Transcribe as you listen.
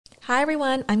Hi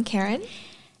everyone, I'm Karen.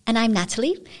 And I'm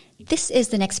Natalie. This is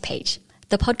The Next Page,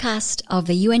 the podcast of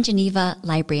the UN Geneva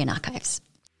Library and Archives.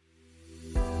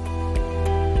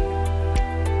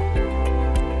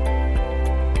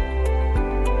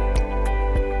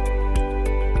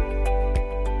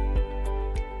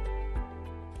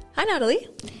 Hi Natalie.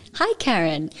 Hi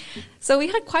Karen. So we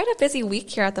had quite a busy week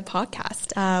here at the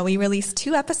podcast. We released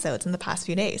 2 episodes in the past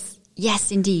few days.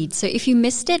 Yes, indeed. So if you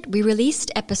missed it, we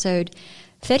released episode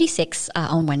 36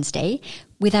 on Wednesday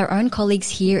with our own colleagues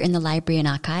here in the Library and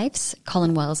Archives,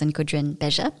 Colin Wells and Gudrun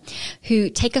Beja, who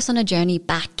take us on a journey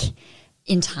back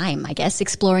in time, I guess,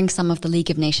 exploring some of the League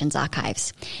of Nations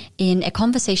archives in a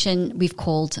conversation we've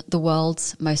called The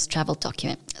World's Most Traveled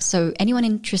Document. So anyone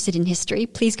interested in history,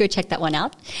 please go check that one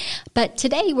out. But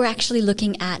today we're actually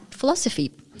looking at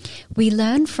philosophy. We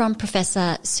learn from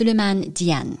Professor Souleymane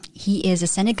Diagne. He is a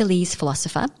Senegalese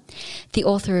philosopher, the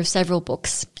author of several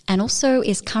books, and also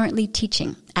is currently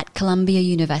teaching at Columbia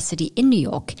University in New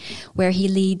York, where he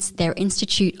leads their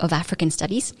Institute of African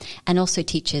Studies and also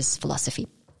teaches philosophy.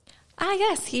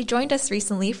 Yes, he joined us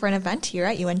recently for an event here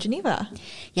at UN Geneva.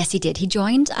 Yes, he did. He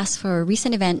joined us for a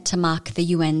recent event to mark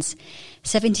the UN's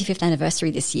 75th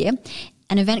anniversary this year,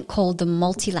 an event called the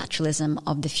Multilateralism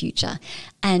of the Future.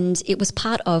 And it was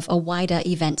part of a wider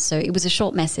event, so it was a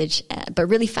short message, but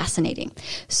really fascinating.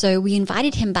 So we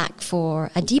invited him back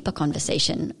for a deeper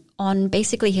conversation on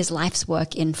basically his life's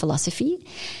work in philosophy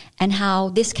and how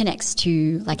this connects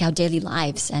to our daily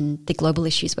lives and the global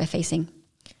issues we're facing.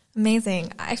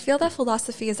 Amazing. I feel that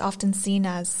philosophy is often seen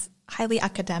as highly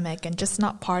academic and just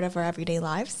not part of our everyday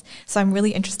lives. So I'm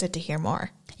really interested to hear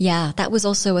more. Yeah, that was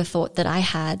also a thought that I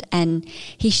had. And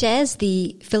he shares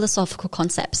the philosophical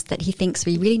concepts that he thinks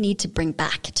we really need to bring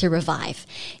back, to revive,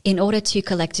 in order to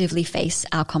collectively face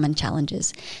our common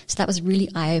challenges. So that was really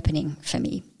eye-opening for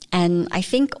me. And I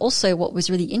think also what was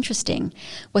really interesting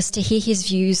was to hear his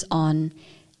views on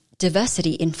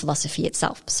diversity in philosophy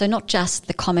itself. So not just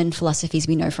the common philosophies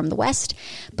we know from the West,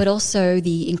 but also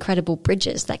the incredible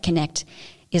bridges that connect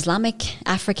Islamic,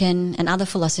 African, and other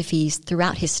philosophies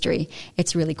throughout history.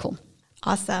 It's really cool.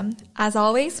 Awesome. As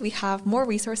always, we have more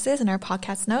resources in our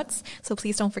podcast notes, so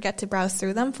please don't forget to browse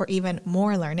through them for even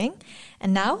more learning.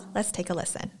 And now, let's take a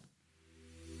listen.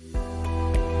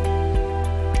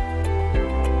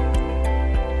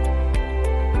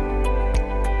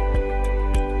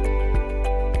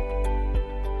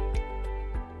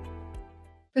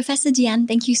 Professor Diagne,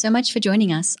 thank you so much for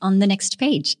joining us on The Next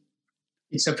Page.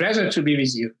 It's a pleasure to be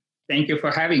with you. Thank you for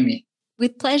having me.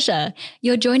 With pleasure.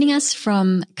 You're joining us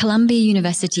from Columbia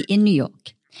University in New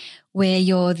York, where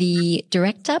you're the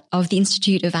director of the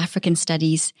Institute of African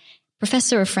Studies,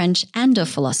 professor of French and of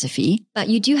philosophy. But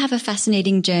you do have a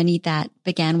fascinating journey that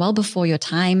began well before your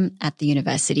time at the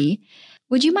university.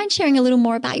 Would you mind sharing a little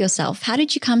more about yourself? How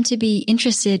did you come to be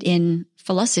interested in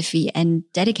philosophy and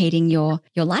dedicating your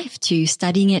life to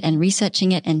studying it and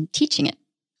researching it and teaching it?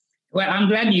 Well, I'm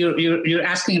glad you're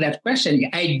asking that question.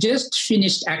 I just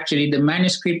finished actually the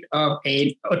manuscript of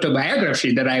an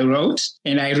autobiography that I wrote,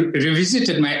 and I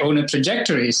revisited my own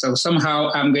trajectory. So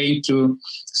somehow I'm going to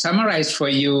summarize for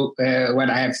you what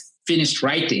I have finished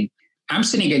writing. I'm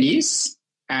Senegalese.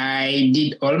 I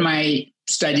did all my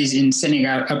studies in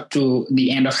Senegal up to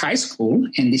the end of high school,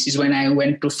 and this is when I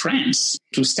went to France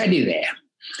to study there.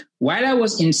 While I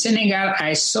was in Senegal,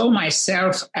 I saw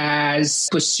myself as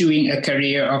pursuing a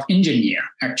career of engineer.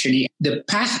 Actually, the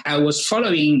path I was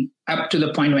following up to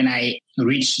the point when I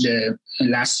reached the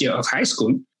last year of high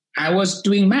school, I was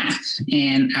doing math,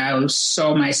 and I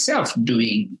saw myself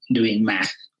doing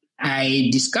math. I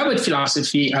discovered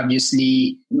philosophy,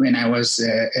 obviously, when I was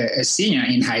a senior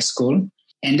in high school.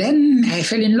 And then I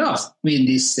fell in love with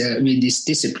this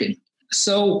discipline.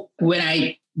 So when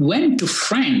I went to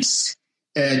France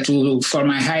for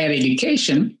my higher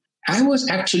education, I was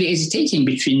actually hesitating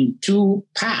between 2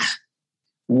 paths.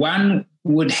 One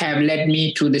would have led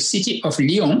me to the city of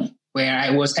Lyon, where I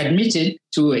was admitted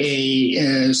to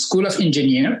a school of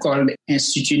engineering called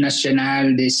Institut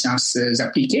National des Sciences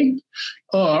Appliquées,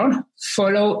 or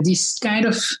follow this kind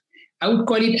of, I would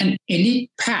call it an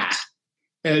elite path,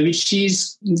 which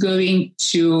is going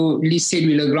to Lycée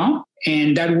Louis-le-Grand,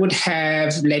 and that would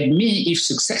have led me, if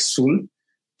successful,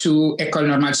 to École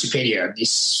Normale Supérieure,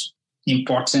 this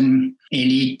important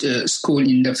elite school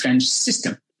in the French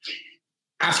system.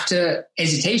 After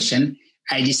hesitation,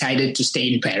 I decided to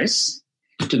stay in Paris,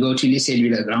 to go to Lycée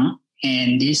Louis-le-Grand,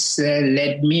 and this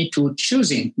led me to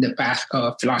choosing the path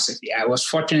of philosophy. I was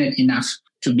fortunate enough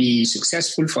to be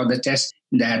successful for the test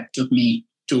that took me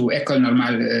to École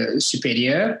Normale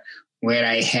Supérieure, where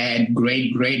I had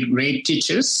great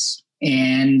teachers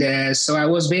And so I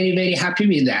was very, very happy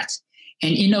with that.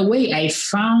 And in a way, I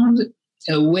found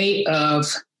a way of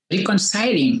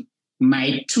reconciling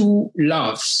my two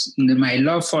loves, my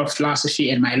love for philosophy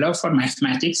and my love for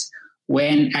mathematics,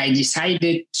 when I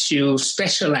decided to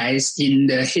specialize in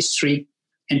the history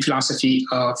and philosophy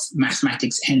of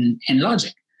mathematics and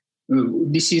logic.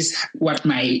 This is what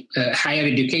my higher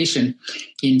education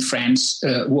in France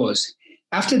was.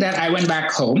 After that, I went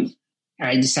back home.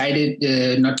 I decided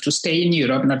not to stay in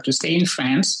Europe, not to stay in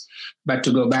France, but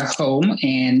to go back home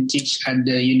and teach at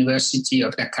the University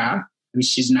of Dakar,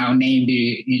 which is now named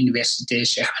the Université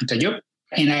Cheikh Anta Diop.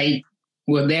 And I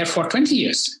was there for 20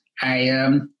 years.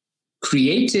 I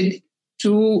created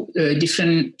two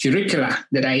different curricula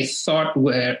that I thought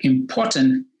were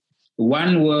important.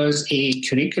 One was a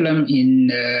curriculum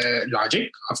in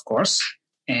logic, of course,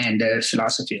 and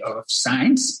philosophy of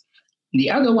science. The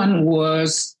other one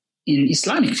was in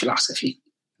Islamic philosophy,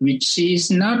 which is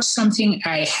not something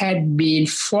I had been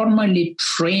formally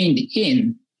trained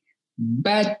in,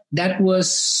 but that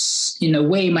was, in a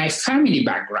way, my family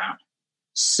background.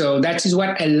 So that is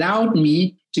what allowed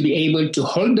me to be able to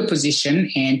hold the position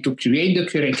and to create the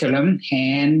curriculum.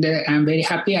 And I'm very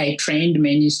happy I trained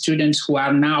many students who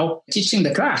are now teaching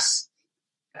the class.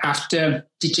 After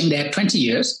teaching there 20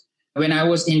 years, when I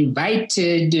was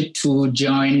invited to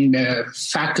join the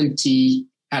faculty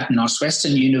at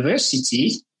Northwestern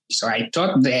University, so I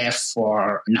taught there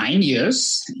for 9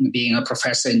 years, being a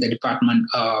professor in the Department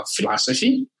of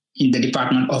Philosophy, in the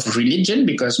Department of Religion,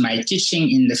 because my teaching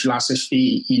in the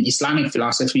philosophy, in Islamic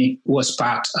philosophy, was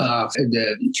part of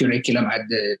the curriculum at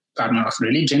the Department of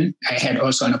Religion. I had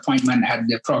also an appointment at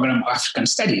the Program of African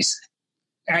Studies.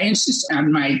 I insist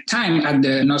on my time at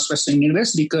the Northwestern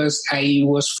University because I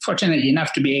was fortunate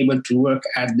enough to be able to work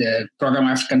at the Program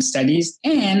of African Studies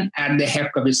and at the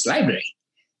Herkovitz Library.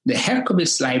 The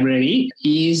Herkovitz Library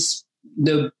is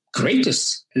the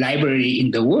greatest library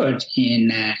in the world in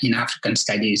African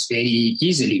studies, very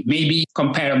easily, maybe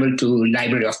comparable to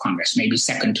Library of Congress, maybe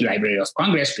second to Library of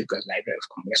Congress, because Library of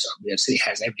Congress obviously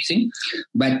has everything.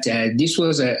 But this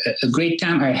was a great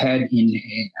time I had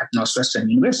at Northwestern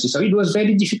University. So it was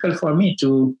very difficult for me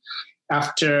to,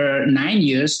 after 9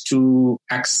 years, to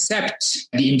accept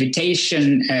the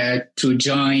invitation to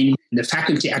join the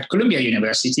faculty at Columbia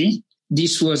University.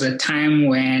 This was a time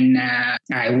when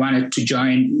I wanted to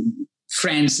join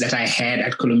friends that I had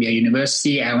at Columbia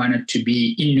University. I wanted to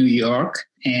be in New York,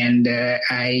 and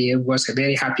I was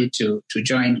very happy to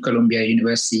join Columbia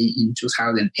University in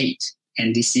 2008.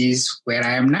 And this is where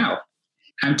I am now.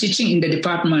 I'm teaching in the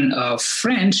Department of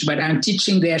French, but I'm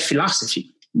teaching their philosophy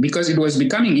because it was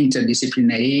becoming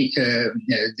interdisciplinary.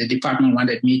 The department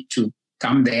wanted me to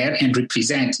come there and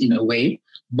represent, in a way,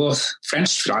 both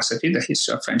French philosophy, the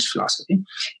history of French philosophy,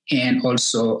 and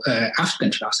also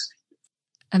African philosophy.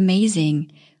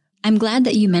 Amazing. I'm glad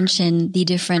that you mentioned the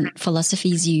different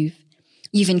philosophies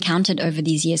you've encountered over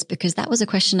these years, because that was a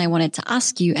question I wanted to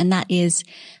ask you, and that is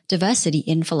diversity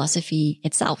in philosophy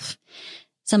itself.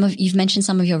 You've mentioned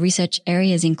some of your research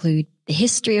areas include the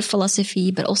history of philosophy,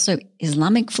 but also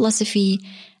Islamic philosophy,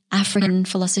 African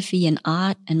philosophy and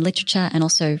art and literature, and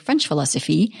also French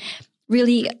philosophy.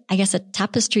 Really, I guess, a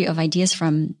tapestry of ideas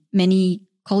from many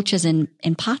cultures and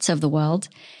parts of the world.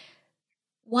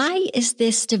 Why is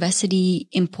this diversity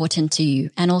important to you?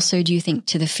 And also, do you think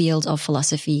to the field of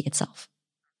philosophy itself?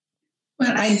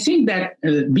 Well, I think that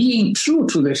being true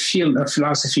to the field of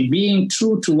philosophy, being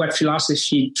true to what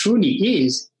philosophy truly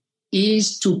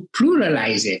is to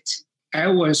pluralize it. I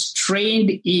was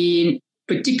trained in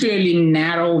particularly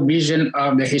narrow vision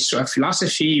of the history of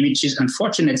philosophy, which is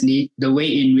unfortunately the way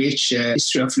in which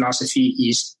history of philosophy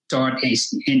is taught and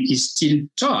is still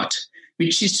taught,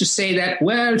 which is to say that,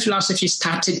 well, philosophy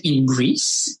started in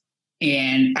Greece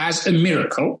and as a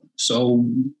miracle. So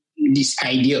this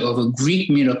idea of a Greek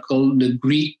miracle, the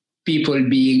Greek people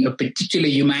being a particular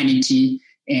humanity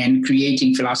and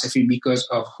creating philosophy because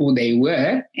of who they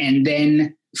were. And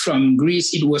then from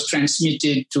Greece, it was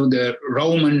transmitted to the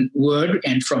Roman world,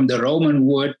 and from the Roman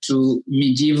world to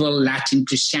medieval Latin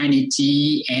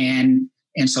Christianity, and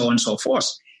so on and so forth.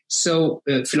 So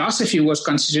philosophy was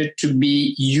considered to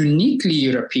be uniquely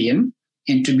European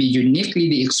and to be uniquely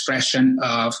the expression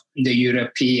of the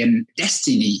European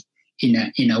destiny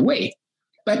in a way.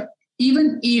 But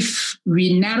even if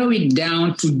we narrow it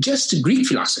down to just Greek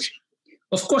philosophy,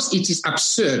 of course, it is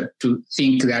absurd to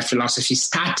think that philosophy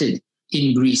started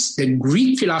in Greece. The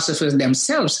Greek philosophers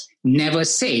themselves never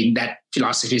say that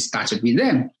philosophy started with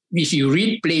them. If you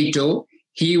read Plato,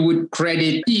 he would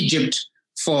credit Egypt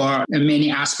for many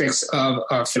aspects of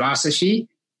philosophy.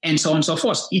 and so on and so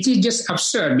forth. It is just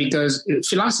absurd because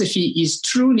philosophy is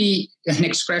truly an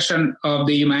expression of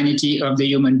the humanity of the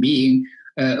human being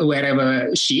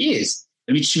wherever she is,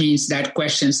 which means that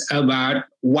questions about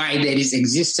why there is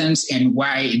existence and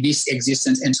why this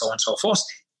existence and so on and so forth,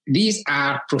 these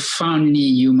are profoundly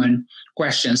human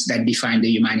questions that define the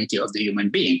humanity of the human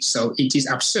being. So it is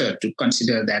absurd to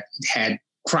consider that it had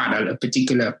cradled a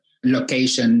particular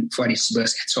location for its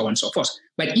birth and so on and so forth.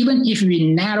 But even if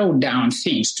we narrow down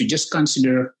things to just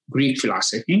consider Greek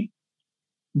philosophy,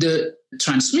 the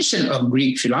transmission of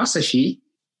Greek philosophy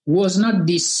was not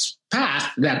this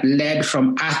path that led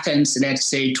from Athens, let's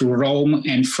say, to Rome,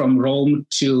 and from Rome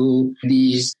to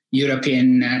these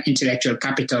European intellectual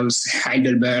capitals,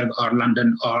 Heidelberg or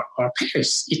London or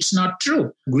Paris. It's not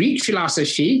true. Greek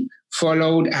philosophy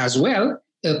followed as well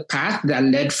a path that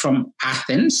led from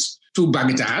Athens to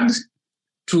Baghdad,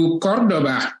 to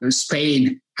Cordoba,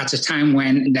 Spain, at a time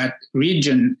when that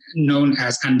region known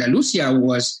as Andalusia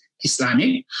was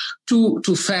Islamic, to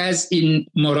Fez in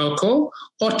Morocco,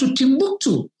 or to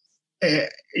Timbuktu,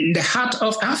 in the heart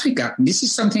of Africa. This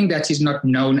is something that is not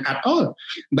known at all.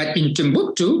 But in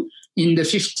Timbuktu, in the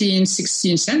 15th,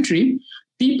 16th century,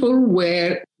 people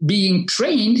were being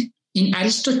trained in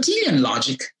Aristotelian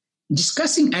logic,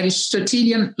 discussing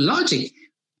Aristotelian logic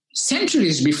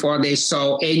centuries before they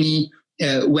saw any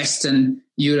Western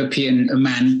European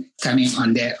man coming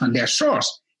on their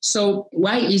shores. So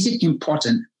why is it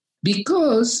important?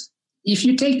 Because if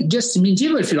you take just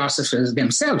medieval philosophers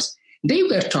themselves, they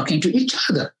were talking to each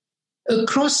other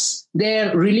across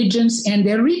their religions and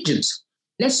their regions.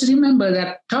 Let's remember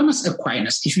that Thomas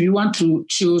Aquinas, if you want to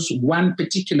choose one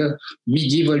particular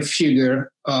medieval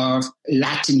figure of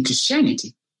Latin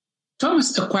Christianity,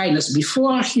 Thomas Aquinas,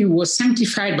 before he was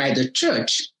sanctified by the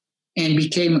church and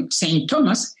became Saint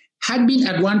Thomas, had been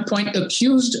at one point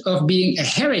accused of being a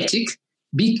heretic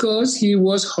because he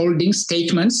was holding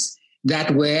statements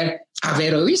that were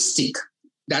Averroistic.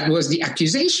 That was the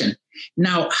accusation.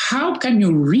 Now, how can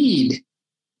you read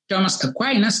Thomas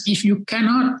Aquinas if you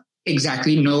cannot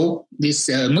exactly know this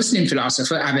Muslim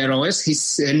philosopher, Averroes?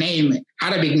 His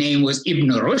Arabic name was Ibn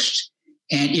Rushd,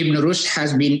 and Ibn Rushd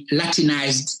has been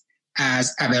Latinized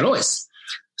as Averroes.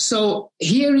 So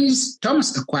here is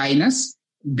Thomas Aquinas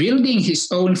building his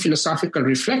own philosophical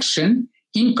reflection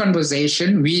in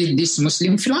conversation with this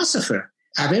Muslim philosopher,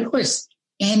 Averroes.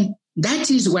 And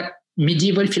that is what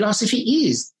medieval philosophy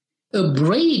is, a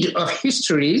braid of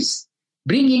histories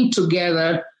bringing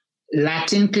together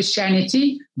Latin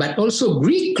Christianity, but also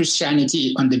Greek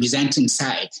Christianity on the Byzantine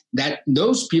side. That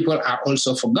those people are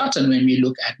also forgotten when we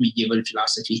look at medieval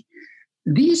philosophy.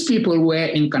 These people were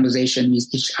in conversation with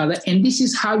each other, and this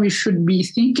is how we should be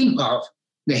thinking of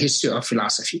the history of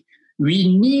philosophy.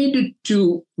 We need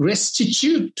to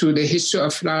restitute to the history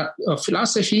of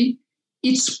philosophy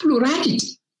its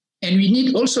plurality. And we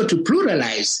need also to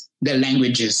pluralize the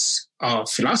languages of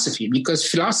philosophy, because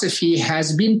philosophy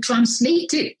has been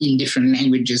translated in different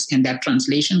languages and that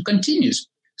translation continues.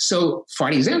 So, for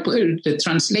example, the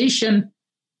translation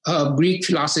of Greek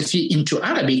philosophy into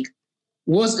Arabic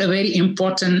was a very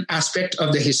important aspect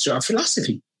of the history of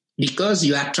philosophy, because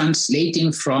you are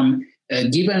translating from a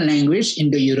given language in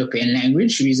the European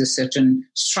language with a certain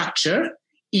structure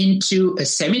into a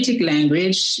Semitic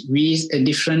language with a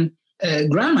different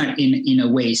grammar in a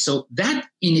way. So that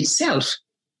in itself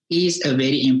is a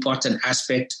very important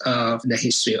aspect of the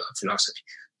history of philosophy.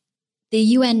 The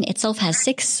UN itself has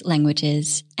 6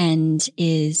 languages and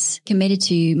is committed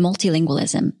to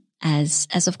multilingualism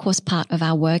as of course part of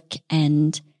our work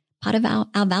and part of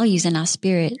our values and our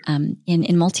spirit in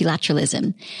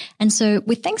multilateralism. And so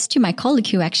with thanks to my colleague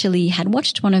who actually had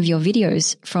watched one of your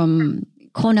videos from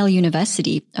Cornell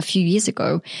University a few years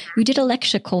ago, we did a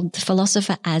lecture called The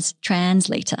Philosopher as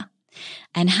Translator,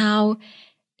 and how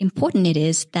important it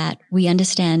is that we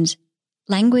understand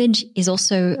language is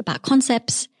also about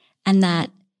concepts, and that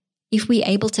if we're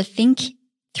able to think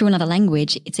through another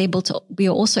language, we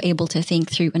are also able to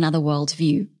think through another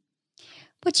worldview.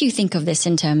 What do you think of this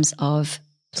in terms of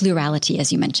plurality,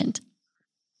 as you mentioned?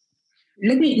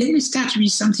 Let me start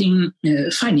with something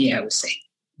funny, I would say.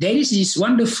 There is this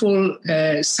wonderful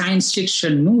science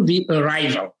fiction movie,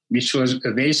 Arrival, which was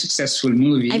a very successful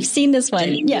movie. I've seen this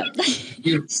one, yeah.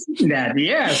 You've seen that,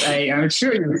 yes. I'm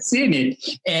sure you've seen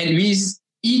it. And with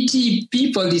ET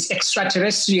people, these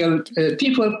extraterrestrial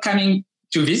people coming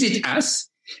to visit us,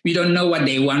 we don't know what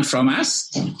they want from us,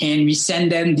 and we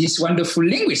send them these wonderful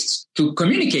linguists to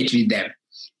communicate with them.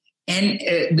 And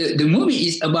the movie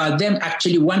is about them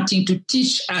actually wanting to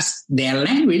teach us their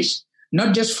language,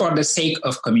 not just for the sake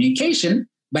of communication,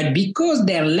 But because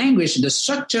their language, the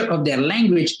structure of their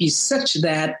language is such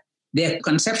that their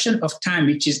conception of time,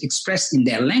 which is expressed in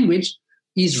their language,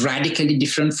 is radically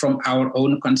different from our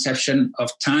own conception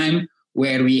of time,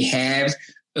 where we have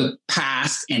a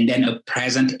past and then a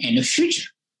present and a future.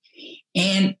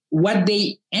 And what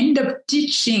they end up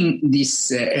teaching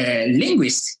these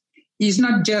linguists is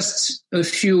not just a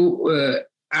few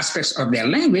aspects of their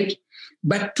language,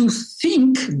 but to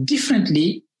think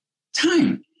differently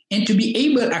time and to be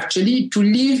able actually to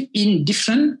live in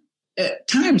different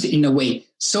times in a way.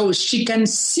 So she can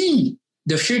see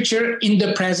the future in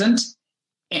the present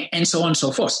and so on and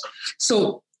so forth.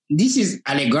 So this is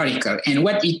allegorical. And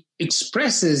what it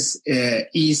expresses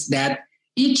is that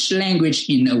each language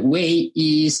in a way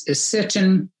is a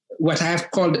certain, what I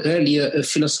have called earlier, a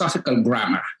philosophical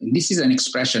grammar. And this is an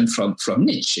expression from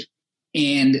Nietzsche,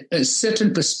 and a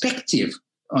certain perspective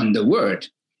on the word.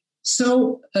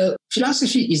 So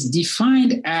philosophy is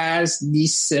defined as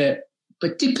this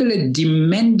particular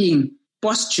demanding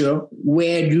posture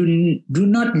where you do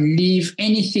not leave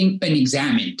anything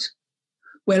unexamined.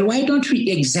 Well, why don't we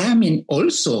examine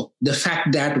also the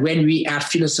fact that when we are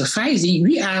philosophizing,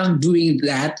 we are doing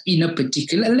that in a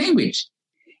particular language,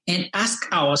 and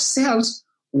ask ourselves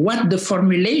what the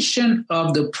formulation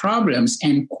of the problems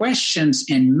and questions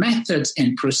and methods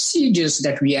and procedures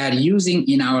that we are using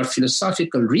in our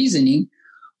philosophical reasoning,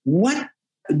 what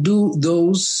do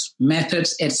those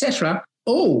methods, etc.,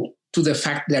 owe to the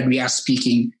fact that we are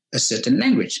speaking a certain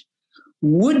language?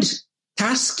 Would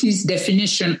Tarski's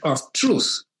definition of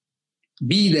truth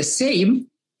be the same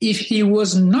if he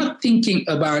was not thinking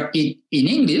about it in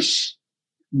English,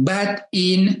 but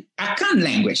in Akan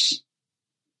language?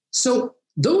 So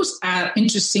those are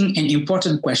interesting and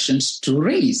important questions to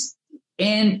raise.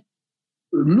 And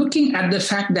looking at the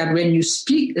fact that when you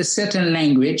speak a certain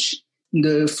language,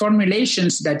 the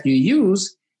formulations that you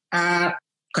use are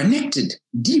connected,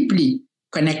 deeply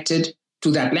connected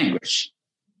to that language,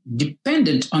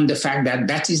 dependent on the fact that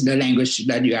that is the language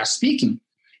that you are speaking.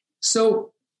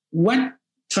 So what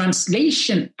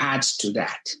translation adds to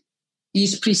that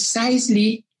is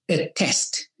precisely a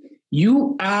test.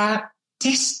 You are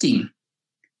testing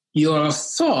your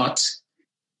thought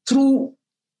through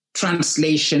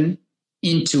translation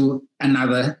into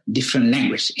another different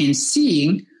language and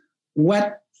seeing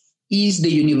what is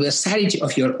the universality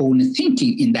of your own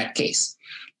thinking in that case.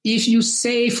 If you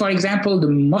say, for example, the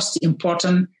most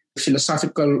important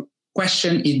philosophical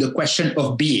question is the question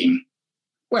of being.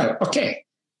 Well, okay,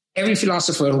 every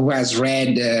philosopher who has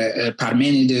read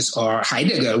Parmenides or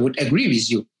Heidegger would agree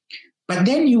with you. But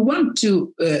then you want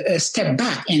to step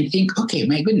back and think, okay,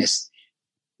 my goodness,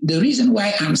 the reason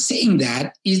why I'm saying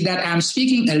that is that I'm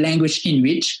speaking a language in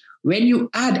which when you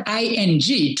add ing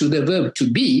to the verb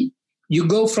to be, you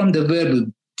go from the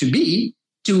verb to be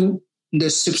to the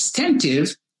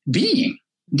substantive being.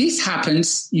 This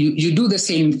happens, you do the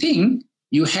same thing,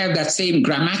 you have that same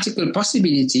grammatical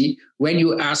possibility when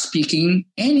you are speaking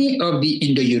any of the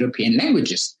Indo-European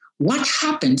languages. What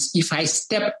happens if I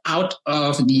step out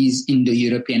of these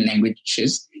Indo-European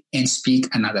languages and speak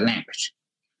another language?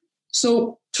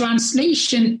 So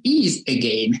translation is,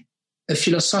 again, a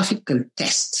philosophical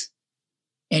test.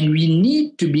 And we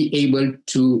need to be able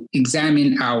to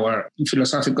examine our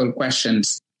philosophical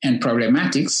questions and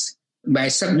problematics by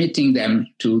submitting them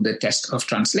to the test of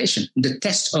translation, the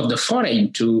test of the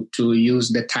foreign, to use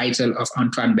the title of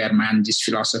Antoine Berman, this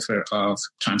philosopher of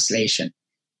translation.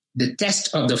 The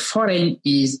test of the foreign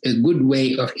is a good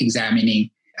way of examining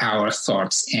our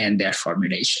thoughts and their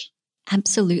formulation.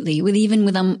 Absolutely. Even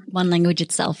with one language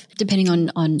itself, depending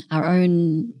on our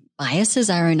own biases,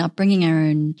 our own upbringing, our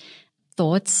own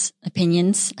thoughts,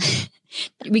 opinions,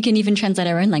 we can even translate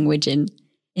our own language in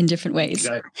different ways.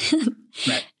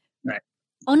 Right.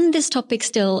 On this topic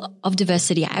still of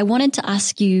diversity, I wanted to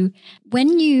ask you,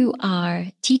 when you are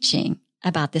teaching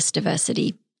about this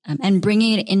diversity and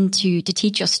bringing it to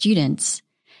teach your students,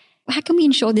 how can we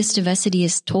ensure this diversity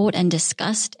is taught and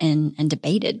discussed and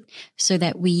debated so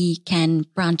that we can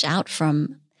branch out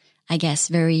from, I guess,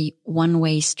 very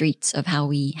one-way streets of how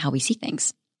we see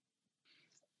things?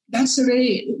 That's a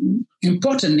very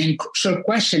important and crucial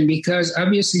question, because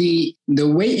obviously the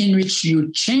way in which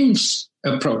you change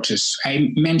approaches, I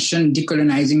mentioned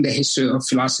decolonizing the history of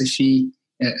philosophy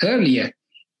earlier,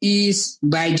 is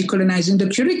by decolonizing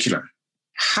the curriculum.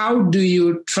 How do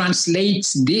you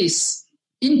translate this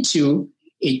into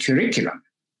a curriculum?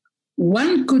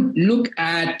 One could look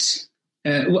at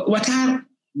what are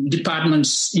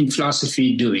departments in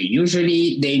philosophy doing.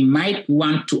 Usually they might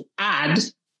want to add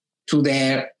to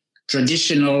their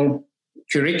traditional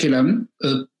curriculum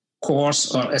a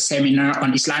course or a seminar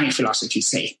on Islamic philosophy,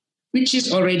 say, which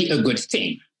is already a good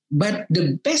thing. But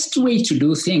the best way to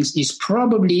do things is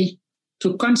probably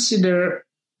to consider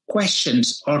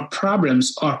questions or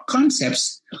problems or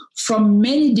concepts from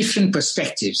many different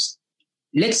perspectives.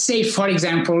 Let's say, for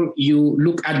example, you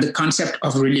look at the concept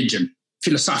of religion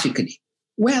philosophically.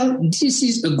 Well, this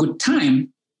is a good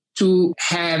time to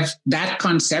have that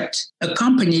concept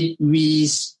accompanied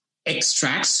with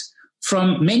extracts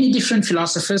from many different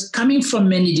philosophers coming from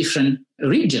many different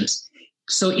regions.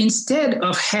 So instead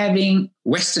of having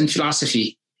Western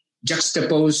philosophy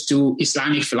juxtaposed to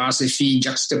Islamic philosophy,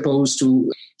 juxtaposed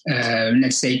to,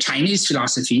 let's say, Chinese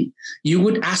philosophy, you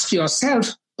would ask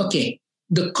yourself, okay,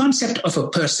 the concept of a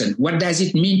person, what does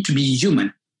it mean to be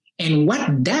human? And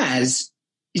what does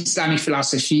Islamic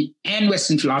philosophy and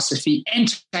Western philosophy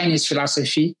and Chinese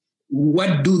philosophy,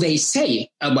 what do they say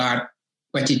about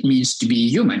what it means to be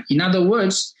human? In other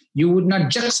words, you would not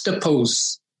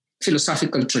juxtapose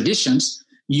philosophical traditions,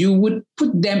 you would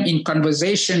put them in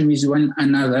conversation with one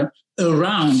another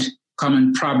around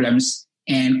common problems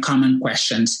and common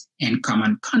questions and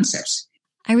common concepts.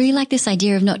 I really like this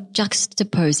idea of not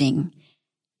juxtaposing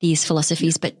these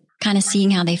philosophies, but kind of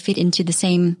seeing how they fit into the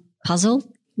same puzzle.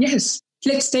 Yes.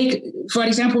 Let's take, for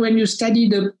example, when you study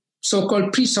the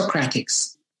so-called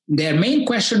pre-Socratics, their main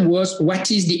question was, what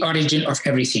is the origin of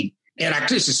everything?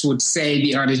 Heraclitus would say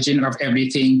the origin of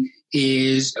everything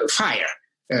is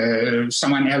fire.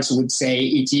 Someone else would say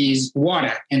it is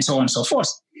water, and so on and so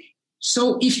forth.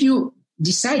 So if you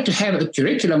decide to have a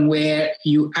curriculum where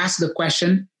you ask the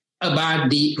question about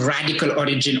the radical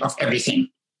origin of everything,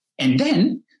 and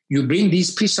then you bring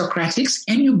these pre-Socratics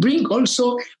and you bring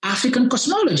also African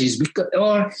cosmologies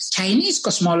or Chinese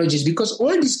cosmologies, because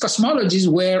all these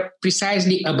cosmologies were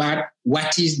precisely about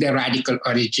what is the radical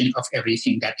origin of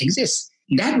everything that exists.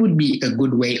 That would be a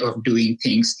good way of doing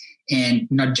things and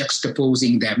not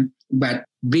juxtaposing them, but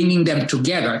bringing them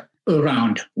together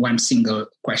around one single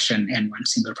question and one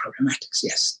single problematics.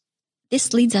 Yes.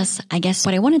 This leads us, I guess,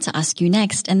 what I wanted to ask you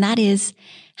next, and that is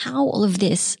how all of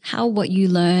this, how what you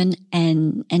learn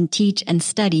and teach and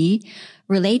study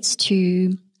relates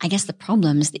to, I guess, the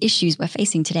problems, the issues we're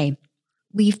facing today.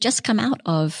 We've just come out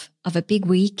of a big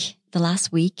week, the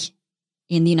last week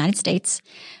in the United States,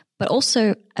 but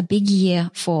also a big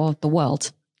year for the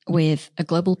world with a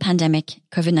global pandemic,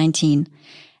 COVID-19,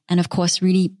 and of course,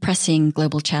 really pressing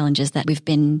global challenges that we've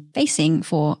been facing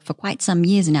for quite some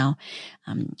years now.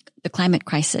 The climate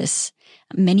crisis,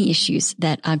 many issues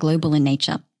that are global in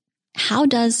nature. How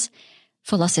does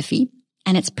philosophy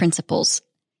and its principles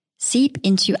seep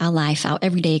into our life, our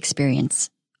everyday experience?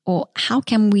 Or how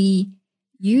can we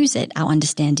use it, our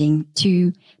understanding,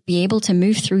 to be able to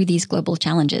move through these global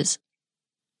challenges?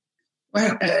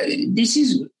 Well, this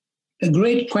is a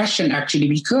great question, actually,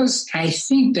 because I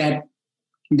think that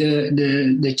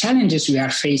the challenges we are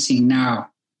facing now,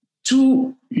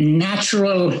 two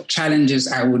natural challenges,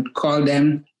 I would call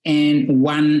them, and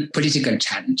one political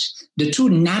challenge. The two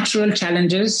natural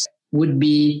challenges would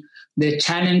be the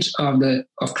challenge of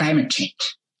climate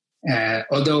change.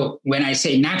 Although when I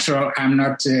say natural, I'm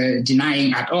not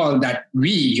denying at all that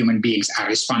we human beings are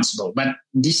responsible, but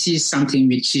this is something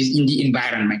which is in the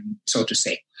environment, so to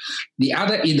say. The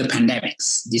other is the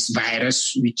pandemics, this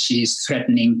virus which is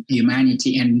threatening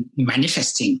humanity and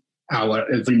manifesting our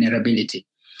vulnerability.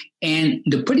 And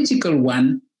the political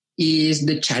one is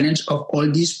the challenge of all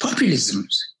these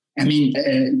populisms. I mean,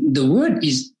 the world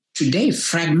is today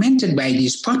fragmented by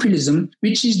this populism,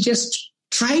 which is just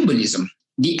tribalism.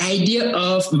 The idea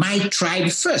of my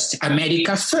tribe first,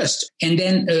 America first, and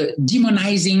then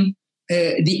demonizing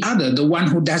the other, the one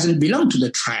who doesn't belong to the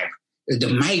tribe, the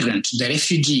migrant, the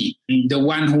refugee, the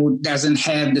one who doesn't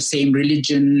have the same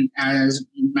religion as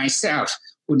myself,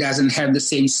 who doesn't have the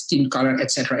same skin color,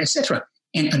 etc., etc.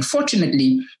 And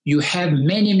unfortunately, you have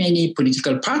many, many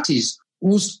political parties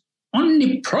whose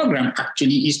only program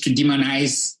actually is to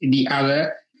demonize the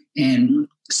other and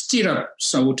stir up,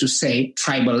 so to say,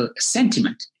 tribal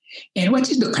sentiment. And what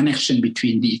is the connection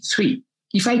between the three?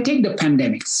 If I take the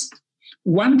pandemics,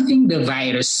 one thing the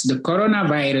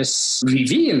coronavirus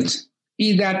revealed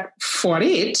is that for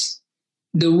it,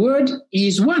 the world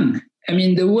is one. I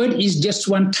mean, the world is just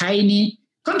one tiny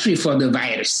country for the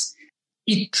virus.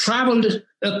 It traveled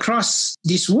across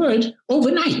this world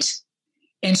overnight.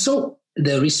 And so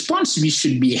the response we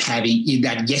should be having is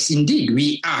that, yes, indeed,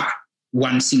 we are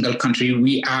one single country,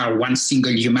 we are one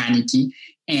single humanity,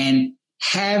 and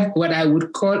have what I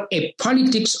would call a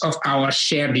politics of our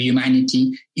shared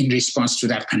humanity in response to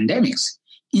that pandemics.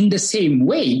 In the same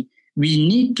way, we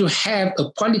need to have a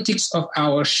politics of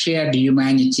our shared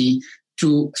humanity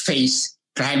to face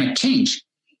climate change.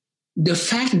 The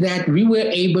fact that we were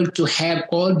able to have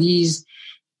all these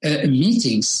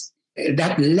meetings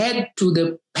that led to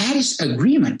the Paris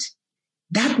Agreement,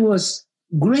 that was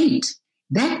great.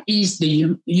 That is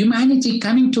the humanity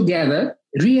coming together,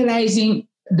 realizing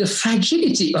the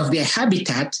fragility of their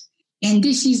habitat. And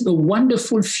this is a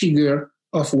wonderful figure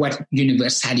of what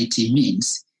universality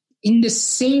means. In the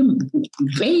same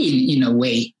vein, in a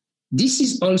way, this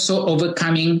is also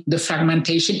overcoming the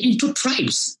fragmentation into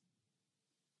tribes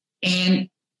and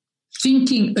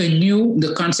thinking anew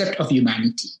the concept of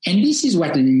humanity. And this is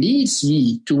what leads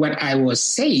me to what I was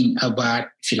saying about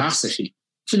philosophy.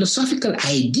 Philosophical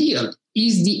ideal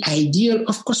is the ideal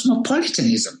of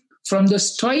cosmopolitanism. From the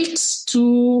Stoics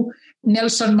to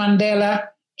Nelson Mandela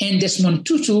and Desmond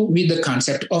Tutu with the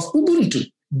concept of Ubuntu,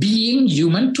 being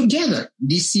human together.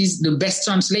 This is the best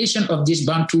translation of this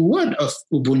Bantu word of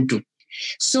Ubuntu.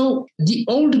 So the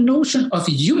old notion of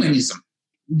humanism,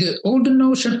 the old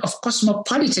notion of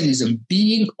cosmopolitanism,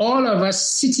 being all of us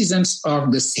citizens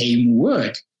of the same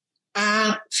world,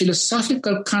 are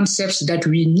philosophical concepts that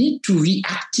we need to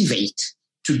reactivate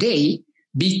today,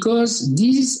 because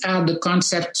these are the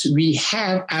concepts we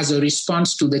have as a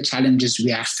response to the challenges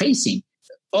we are facing.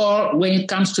 Or when it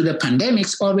comes to the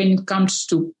pandemics, or when it comes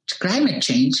to climate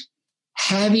change,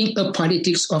 having a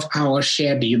politics of our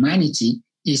shared humanity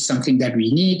is something that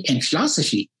we need. And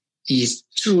philosophy is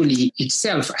truly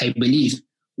itself, I believe,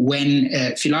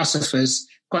 when philosophers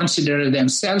consider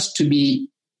themselves to be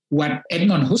what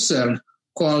Edmund Husserl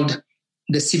called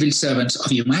the civil servants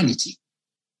of humanity.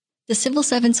 The civil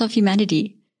servants of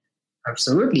humanity.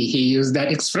 Absolutely. He used that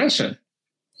expression.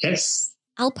 Yes.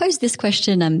 I'll pose this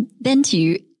question then to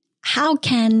you. How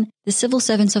can the civil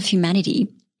servants of humanity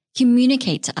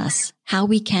communicate to us how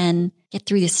we can get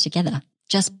through this together?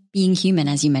 Just being human,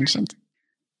 as you mentioned.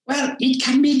 Well, it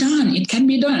can be done. It can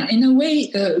be done. In a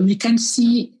way, we can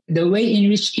see the way in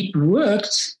which it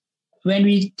worked when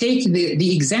we take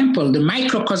the example, the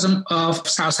microcosm of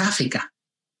South Africa.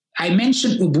 I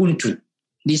mentioned Ubuntu,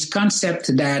 this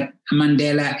concept that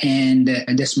Mandela and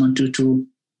Desmond Tutu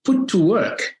put to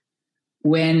work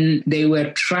when they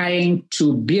were trying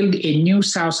to build a new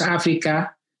South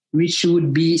Africa, which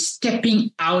would be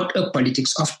stepping out of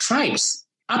politics of tribes.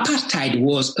 Apartheid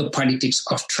was a politics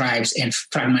of tribes and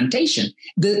fragmentation.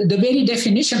 The very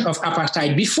definition of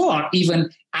apartheid, before even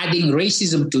adding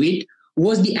racism to it,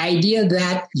 was the idea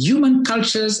that human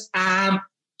cultures are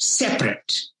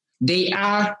separate. They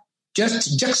are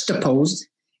just juxtaposed.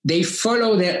 They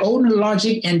follow their own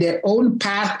logic and their own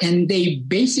path, and they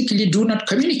basically do not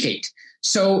communicate.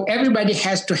 So everybody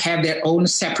has to have their own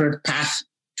separate path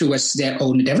towards their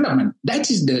own development.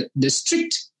 That is the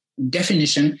strict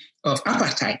definition of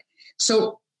apartheid.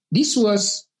 So this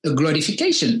was a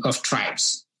glorification of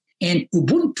tribes. And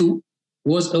Ubuntu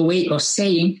was a way of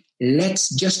saying, let's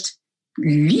just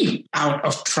leap out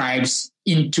of tribes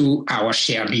into our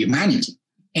shared humanity.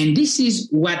 And this is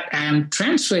what I'm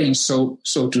transferring, so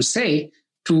to say,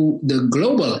 to the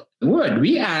global world.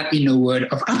 We are in a world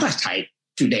of apartheid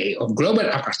today, of global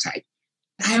apartheid.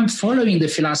 I am following the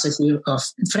philosophy of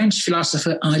French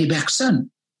philosopher Henri Bergson,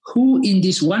 who in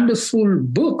this wonderful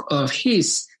book of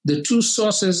his, The Two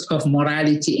Sources of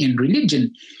Morality and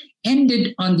Religion,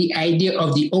 ended on the idea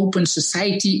of the open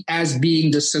society as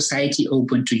being the society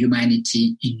open to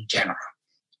humanity in general.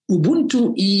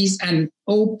 Ubuntu is an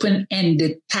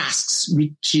open-ended task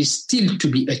which is still to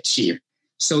be achieved.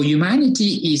 So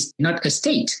humanity is not a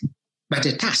state, but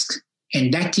a task.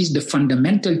 And that is the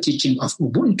fundamental teaching of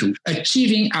Ubuntu.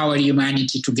 Achieving our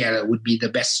humanity together would be the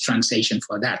best translation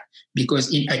for that.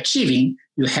 Because in achieving,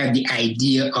 you have the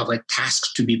idea of a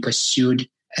task to be pursued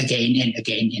again and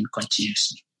again and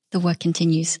continuously. The work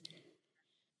continues.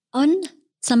 On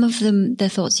some of the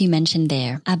thoughts you mentioned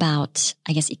there about,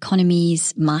 I guess,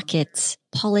 economies, markets,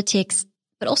 politics,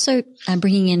 but also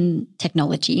bringing in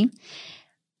technology.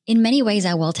 In many ways,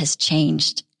 our world has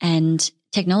changed, and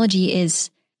technology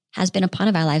has been a part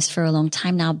of our lives for a long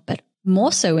time now, but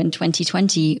more so in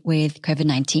 2020 with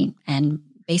COVID-19 and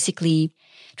basically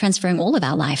transferring all of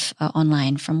our life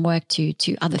online, from work to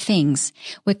other things.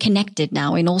 We're connected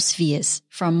now in all spheres,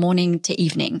 from morning to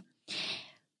evening.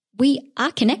 We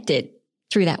are connected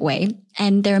through that way,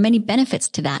 and there are many benefits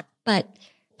to that, but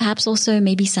perhaps also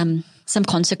maybe some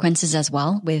consequences as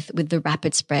well with the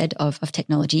rapid spread of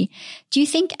technology. Do you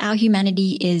think our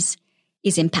humanity is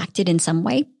impacted in some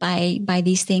way by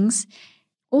these things,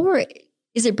 or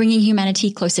is it bringing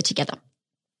humanity closer together?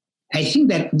 I think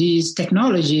that these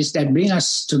technologies that bring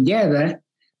us together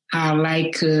are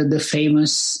like the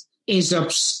famous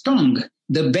Aesop's tongue,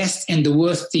 the best and the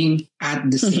worst thing at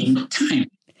the same time.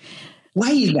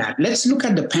 Why is that? Let's look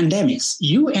at the pandemics.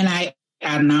 You and I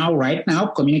are right now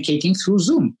communicating through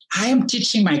Zoom. I am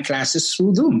teaching my classes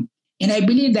through Zoom. And I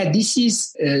believe that this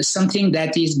is something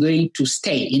that is going to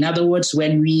stay. In other words,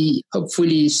 when we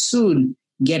hopefully soon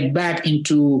get back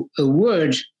into a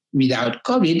world without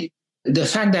COVID, the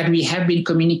fact that we have been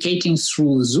communicating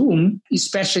through Zoom,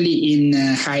 especially in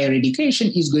higher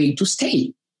education, is going to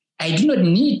stay. I do not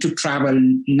need to travel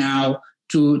now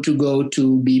to go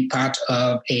to be part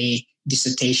of a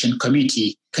dissertation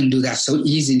committee. Can do that so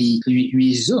easily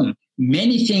with Zoom.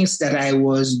 Many things that I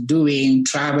was doing,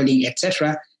 traveling,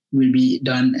 etc., will be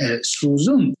done through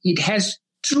Zoom. It has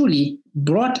truly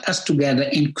brought us together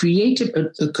and created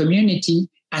a community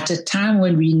at a time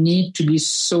when we need to be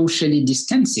socially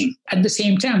distancing. At the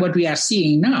same time, what we are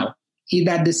seeing now is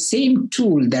that the same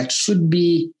tool that should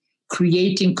be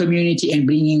creating community and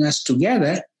bringing us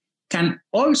together can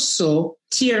also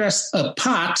tear us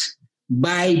apart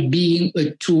by being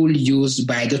a tool used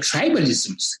by the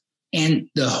tribalisms. And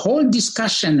the whole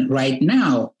discussion right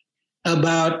now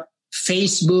about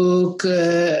Facebook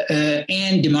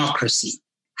and democracy,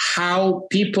 how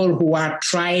people who are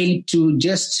trying to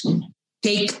just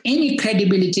take any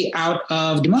credibility out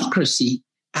of democracy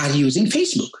are using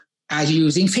Facebook, are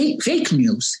using fake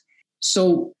news.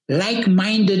 So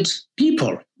like-minded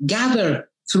people gather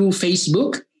through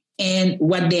Facebook, and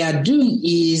what they are doing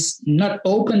is not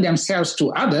open themselves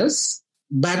to others,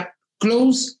 but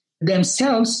close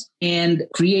themselves and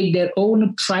create their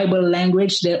own tribal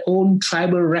language, their own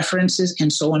tribal references,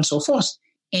 and so on and so forth,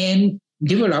 and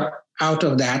develop out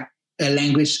of that a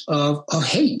language of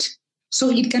hate.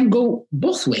 So it can go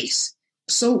both ways.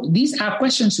 So these are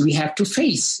questions we have to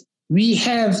face. We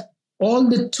have all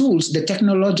the tools, the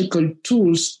technological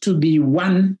tools to be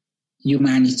one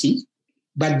humanity,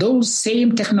 but those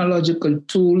same technological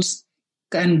tools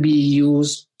can be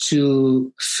used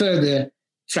to further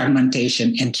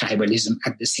fragmentation and tribalism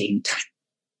at the same time.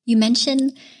 You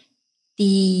mentioned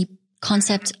the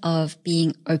concept of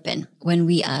being open when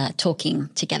we are talking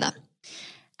together.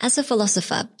 As a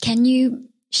philosopher, can you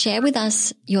share with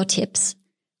us your tips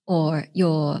or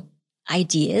your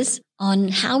ideas on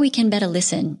how we can better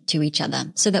listen to each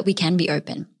other so that we can be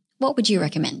open? What would you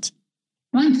recommend?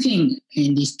 One thing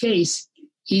in this case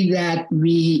is that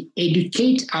we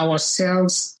educate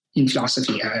ourselves in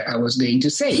philosophy, I was going to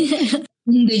say,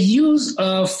 in the use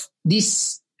of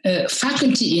this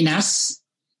faculty in us,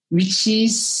 which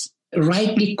is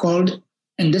rightly called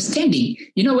understanding.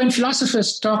 You know, when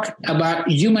philosophers talk about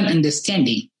human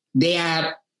understanding, they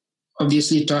are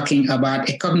obviously talking about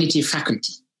a cognitive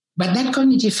faculty. But that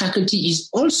cognitive faculty is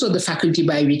also the faculty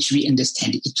by which we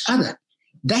understand each other.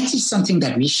 That is something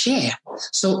that we share.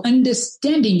 So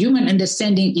understanding, human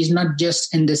understanding is not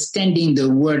just understanding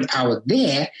the world out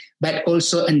there, but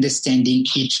also understanding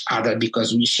each other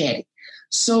because we share it.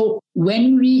 So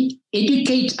when we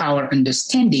educate our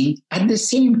understanding, at the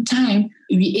same time,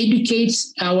 we educate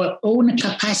our own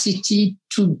capacity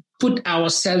to put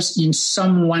ourselves in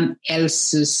someone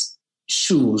else's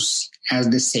shoes, as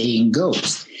the saying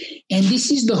goes. And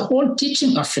this is the whole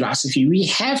teaching of philosophy. We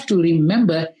have to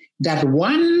remember that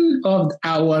one of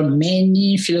our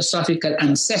many philosophical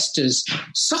ancestors,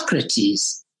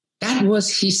 Socrates, that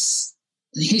was his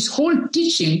whole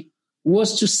teaching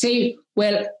was to say,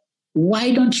 well,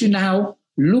 why don't you now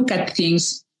look at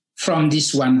things from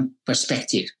this one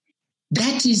perspective?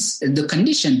 That is the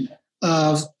condition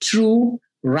of true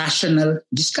rational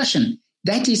discussion.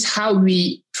 That is how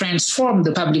we transform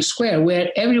the public square,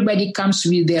 where everybody comes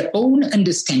with their own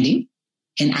understanding.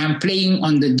 And I'm playing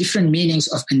on the different meanings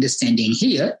of understanding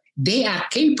here. They are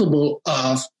capable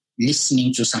of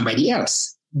listening to somebody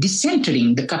else.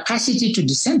 Dissentering, the capacity to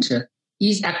dissenter,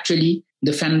 is actually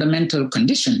the fundamental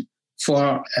condition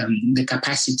for the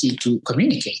capacity to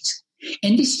communicate.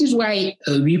 And this is why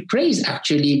we praise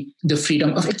actually the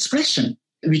freedom of expression,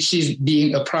 which is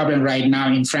being a problem right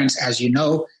now in France, as you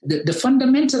know. The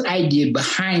fundamental idea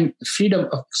behind freedom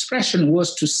of expression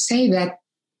was to say that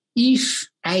if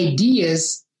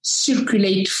ideas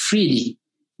circulate freely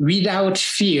without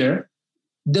fear,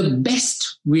 the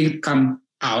best will come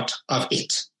out of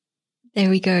it. There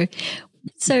we go.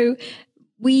 So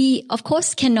we, of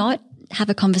course, cannot have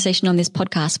a conversation on this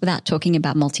podcast without talking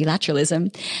about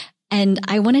multilateralism. And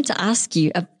I wanted to ask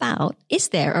you about, is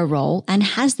there a role and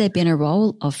has there been a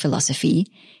role of philosophy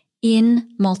in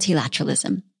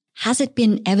multilateralism? Has it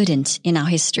been evident in our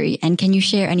history? And can you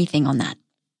share anything on that?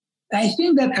 I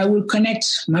think that I will connect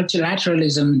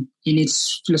multilateralism in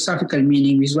its philosophical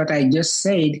meaning with what I just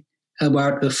said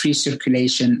about the free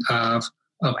circulation of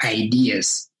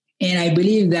ideas. And I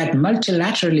believe that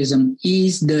multilateralism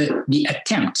is the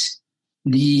attempt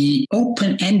the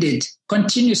open-ended,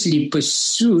 continuously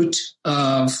pursuit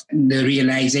of the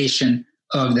realization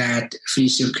of that free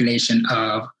circulation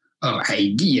of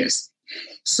ideas.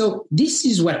 So this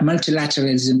is what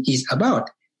multilateralism is about,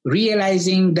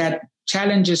 realizing that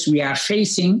challenges we are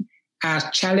facing are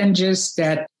challenges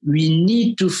that we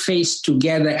need to face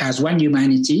together as one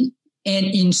humanity. And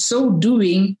in so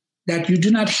doing, that you do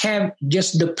not have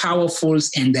just the powerfuls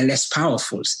and the less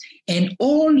powerfuls. And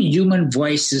all human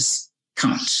voices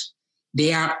count.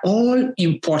 They are all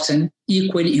important,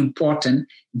 equally important.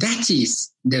 That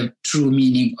is the true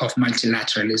meaning of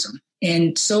multilateralism.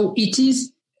 And so it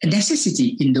is a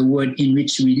necessity in the world in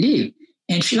which we live.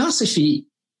 And philosophy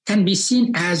can be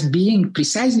seen as being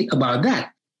precisely about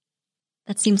that.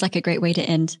 That seems like a great way to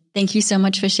end. Thank you so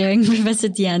much for sharing, Professor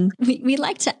Diagne. We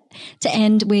like to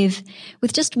end with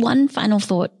just one final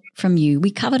thought from you. We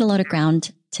covered a lot of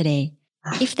ground today.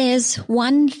 If there's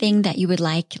one thing that you would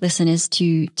like listeners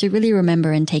to really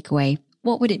remember and take away,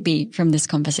 what would it be from this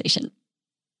conversation?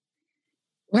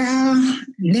 Well,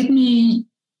 let me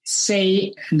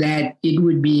say that it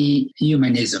would be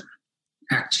humanism,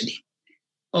 actually,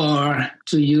 or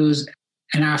to use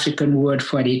an African word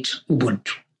for it,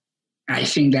 Ubuntu. I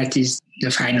think that is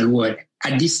the final word.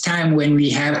 At this time when we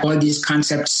have all these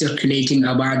concepts circulating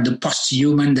about the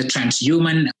post-human, the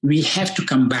transhuman, we have to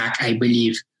come back, I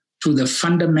believe, to the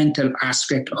fundamental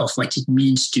aspect of what it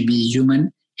means to be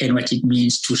human and what it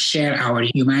means to share our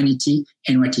humanity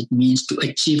and what it means to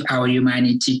achieve our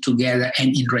humanity together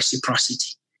and in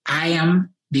reciprocity. I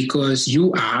am because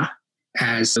you are,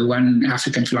 as one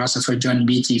African philosopher, John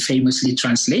Beatty, famously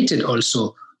translated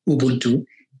also Ubuntu,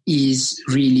 is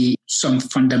really some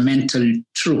fundamental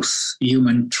truth,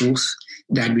 human truth,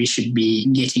 that we should be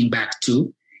getting back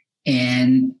to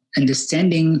and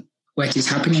understanding what is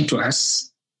happening to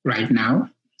us right now,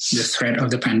 the threat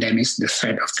of the pandemics, the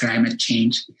threat of climate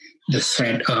change, the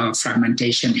threat of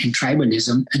fragmentation and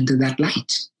tribalism under that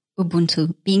light.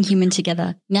 Ubuntu, being human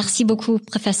together. Merci beaucoup,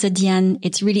 Professor Diagne.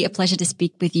 It's really a pleasure to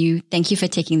speak with you. Thank you for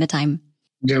taking the time.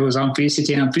 Je vous en prie,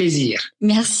 c'était un plaisir.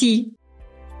 Merci.